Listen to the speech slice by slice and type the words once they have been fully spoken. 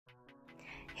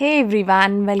Hey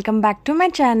everyone, welcome back to my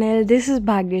channel. This is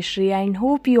Bhagyashri and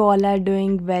hope you all are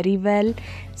doing very well.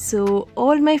 So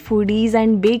all my foodies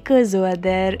and bakers over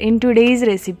there, in today's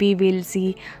recipe we'll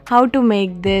see how to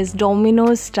make this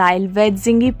Domino style Veg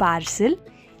Zingy Parcel.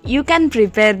 You can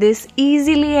prepare this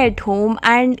easily at home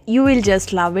and you will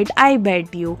just love it, I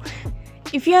bet you.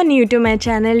 If you are new to my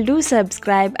channel, do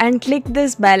subscribe and click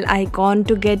this bell icon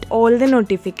to get all the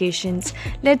notifications.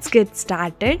 Let's get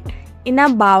started. In a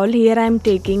bowl, here I am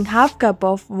taking half cup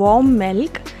of warm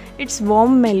milk. It's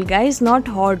warm milk guys, not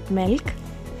hot milk.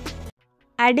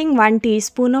 Adding 1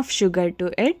 teaspoon of sugar to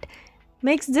it.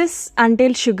 Mix this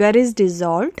until sugar is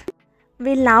dissolved.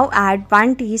 We'll now add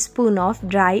 1 teaspoon of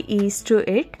dry yeast to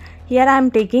it. Here I am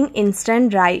taking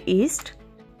instant dry yeast.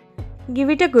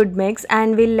 Give it a good mix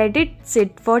and we'll let it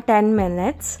sit for 10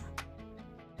 minutes.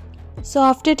 So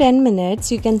after 10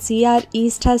 minutes, you can see our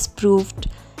yeast has proofed.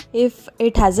 If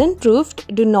it hasn't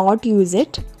proofed, do not use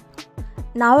it.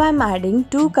 Now I am adding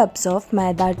 2 cups of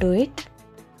Maida to it.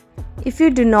 If you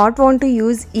do not want to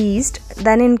use yeast,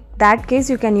 then in that case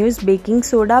you can use baking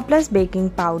soda plus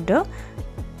baking powder,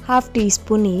 half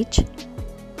teaspoon each.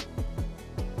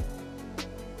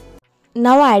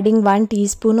 Now adding 1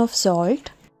 teaspoon of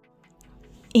salt.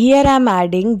 Here I am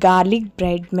adding garlic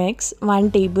bread mix,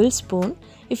 1 tablespoon.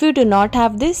 If you do not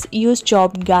have this, use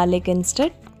chopped garlic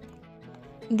instead.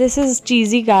 This is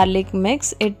cheesy garlic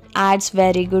mix, it adds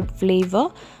very good flavor,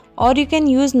 or you can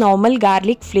use normal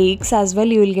garlic flakes as well,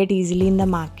 you will get easily in the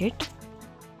market.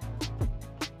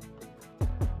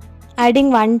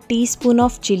 Adding 1 teaspoon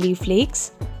of chili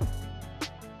flakes.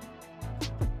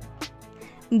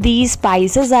 These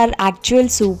spices are actual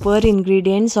super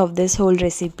ingredients of this whole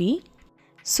recipe.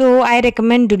 So I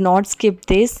recommend do not skip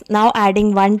this. Now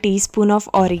adding 1 teaspoon of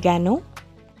oregano.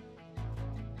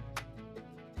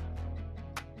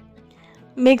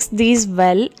 Mix these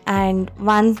well, and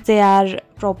once they are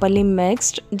properly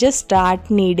mixed, just start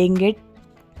kneading it.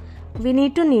 We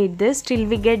need to knead this till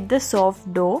we get the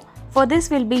soft dough. For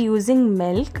this we'll be using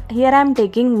milk. Here I am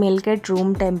taking milk at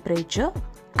room temperature.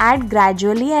 Add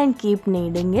gradually and keep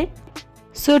kneading it.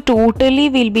 So totally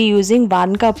we'll be using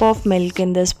 1 cup of milk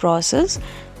in this process.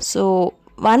 So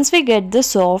once we get the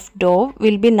soft dough,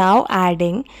 we'll be now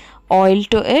adding oil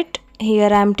to it. Here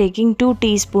I am taking 2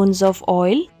 teaspoons of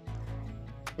oil.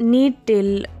 Knead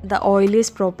till the oil is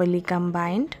properly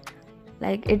combined,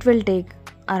 like it will take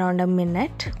around a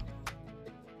minute.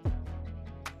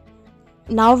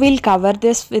 Now we'll cover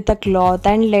this with a cloth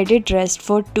and let it rest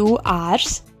for 2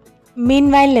 hours.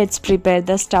 Meanwhile, let's prepare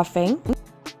the stuffing.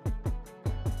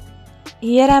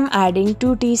 Here I am adding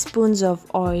 2 teaspoons of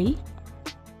oil,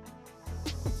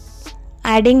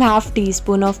 adding half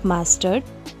teaspoon of mustard.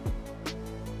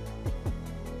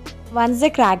 Once they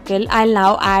crackle, I'll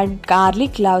now add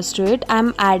garlic cloves to it.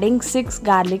 I'm adding 6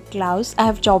 garlic cloves. I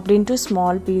have chopped into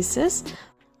small pieces.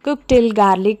 Cook till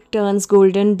garlic turns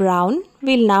golden brown.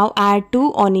 We'll now add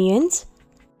 2 onions.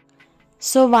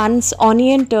 So once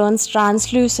onion turns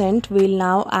translucent, we'll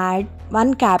now add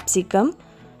 1 capsicum.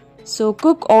 So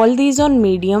cook all these on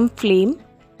medium flame.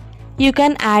 You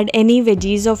can add any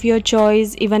veggies of your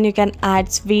choice. Even you can add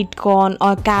sweet corn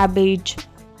or cabbage.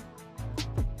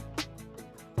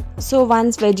 So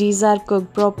once veggies are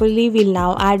cooked properly, we'll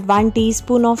now add 1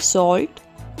 teaspoon of salt.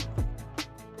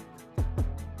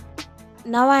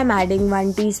 Now I am adding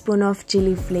 1 teaspoon of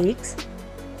chili flakes.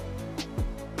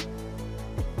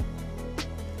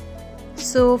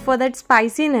 So for that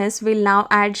spiciness, we'll now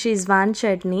add Schezwan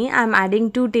chutney. I am adding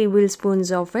 2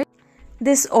 tablespoons of it.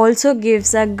 This also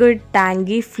gives a good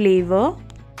tangy flavor.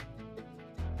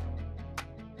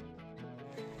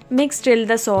 Mix till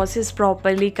the sauce is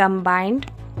properly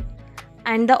combined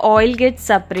and the oil gets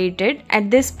separated. At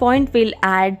this point we'll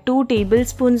add 2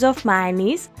 tablespoons of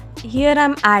mayonnaise. Here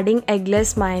I'm adding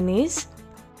Eggless mayonnaise.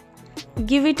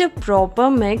 Give it a proper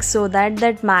mix so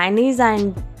that mayonnaise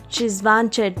and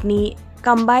Schezwan chutney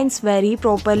combines very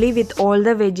properly with all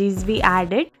the veggies we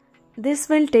added. This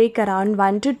will take around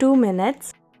 1 to 2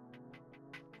 minutes.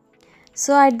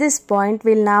 So at this point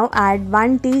we'll now add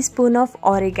 1 teaspoon of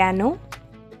oregano.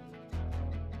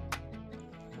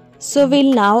 So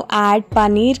we'll now add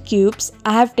paneer cubes.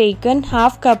 I have taken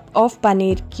half cup of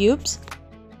paneer cubes.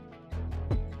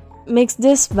 Mix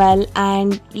this well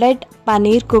and let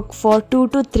paneer cook for 2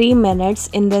 to 3 minutes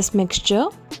in this mixture.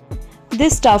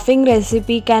 This stuffing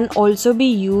recipe can also be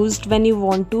used when you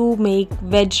want to make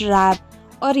veg wrap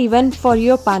or even for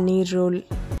your paneer roll.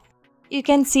 You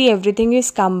can see everything is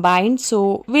combined,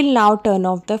 so we'll now turn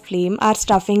off the flame. Our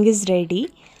stuffing is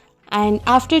ready. And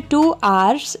after 2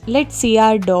 hours, let's see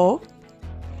our dough.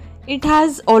 It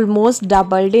has almost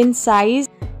doubled in size.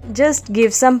 Just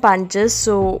give some punches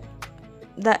so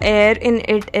the air in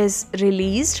it is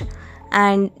released,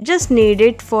 and just knead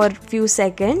it for few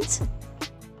seconds.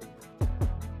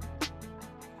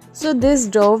 So this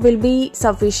dough will be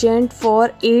sufficient for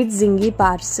 8 zingy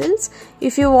parcels.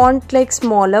 If you want like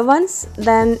smaller ones,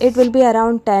 then it will be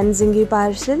around 10 zingy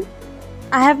parcel.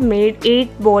 I have made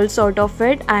 8 balls out of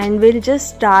it and will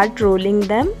just start rolling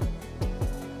them.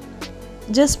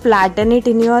 Just flatten it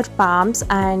in your palms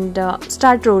and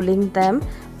start rolling them.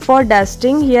 For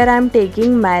dusting, here I am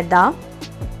taking Maida.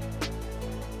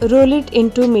 Roll it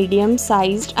into medium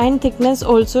sized, and thickness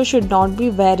also should not be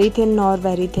very thin nor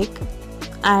very thick.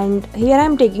 And here I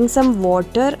am taking some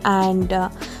water and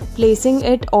placing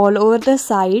it all over the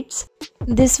sides.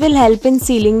 This will help in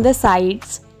sealing the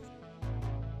sides.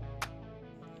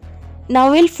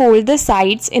 Now we'll fold the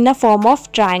sides in a form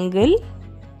of triangle,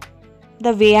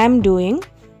 the way I am doing.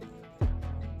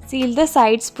 Seal the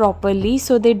sides properly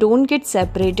so they don't get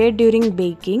separated during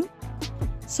baking.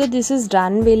 So this is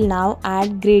done. We'll now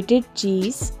add grated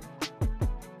cheese.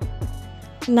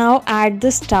 Now add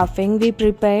the stuffing we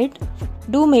prepared.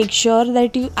 Do make sure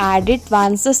that you add it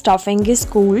once the stuffing is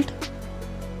cooled.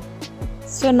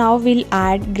 So now we'll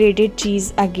add grated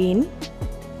cheese again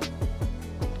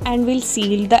and we'll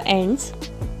seal the ends.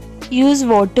 Use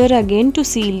water again to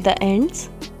seal the ends.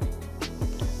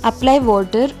 Apply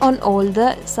water on all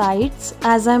the sides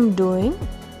as I'm doing.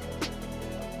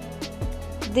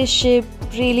 This shape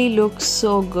really looks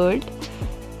so good.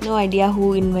 No idea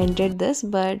who invented this,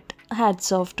 but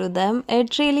hats off to them.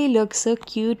 It really looks so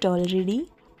cute already.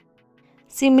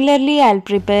 Similarly, I'll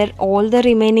prepare all the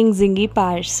remaining zingy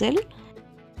parcel.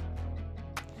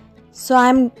 So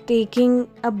I'm taking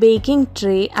a baking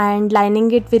tray and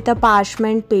lining it with a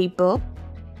parchment paper.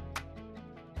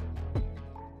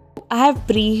 I have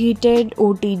preheated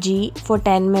OTG for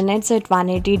 10 minutes at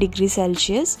 180 degrees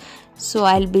Celsius. So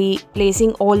I'll be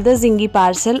placing all the zingy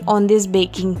parcel on this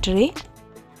baking tray.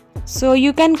 So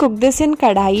you can cook this in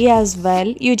Kadhai as well.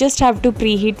 You just have to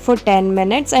preheat for 10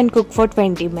 minutes and cook for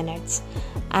 20 minutes.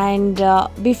 And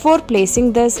before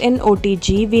placing this in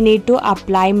OTG, we need to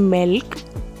apply milk.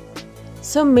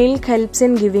 So milk helps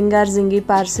in giving our zingy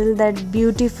parcel that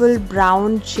beautiful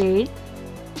brown shade.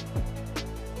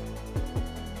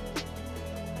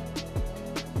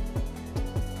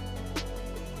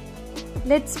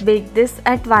 Let's bake this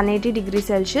at 180 degrees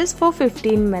Celsius for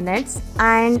 15 minutes,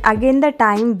 and again the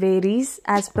time varies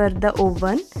as per the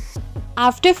oven.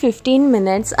 After 15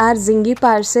 minutes our zingy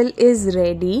parcel is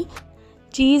ready.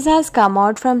 Cheese has come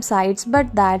out from sides,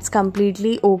 but that's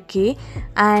completely okay,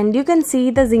 and you can see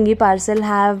the zingy parcel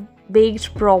have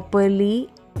baked properly.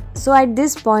 So at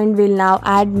this point we'll now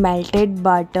add melted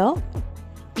butter.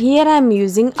 Here I am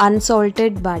using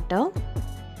unsalted butter.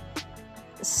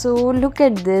 So look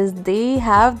at this, they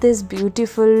have this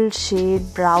beautiful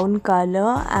shade brown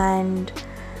color, and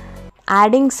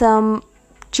adding some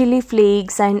chili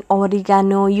flakes and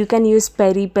oregano. You can use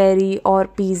peri peri or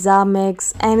pizza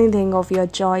mix, anything of your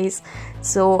choice.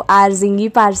 So our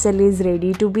zingy parcel is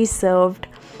ready to be served.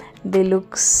 They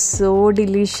look so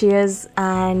delicious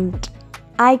and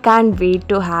I can't wait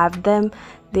to have them.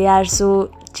 They are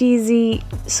so cheesy,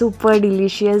 super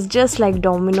delicious, just like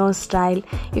Domino style.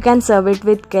 You can serve it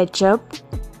with ketchup.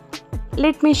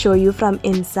 Let me show you from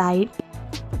inside.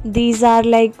 These are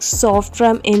like soft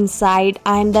from inside,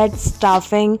 and that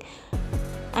stuffing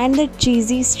and the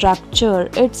cheesy structure,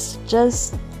 it's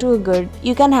just too good.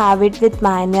 You can have it with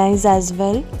mayonnaise as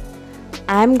well.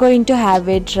 I'm going to have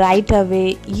it right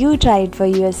away. You try it for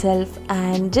yourself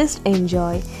and just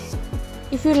enjoy.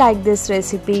 If you like this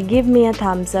recipe, give me a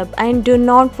thumbs up and do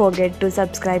not forget to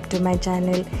subscribe to my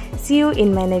channel. See you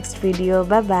in my next video.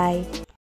 Bye bye.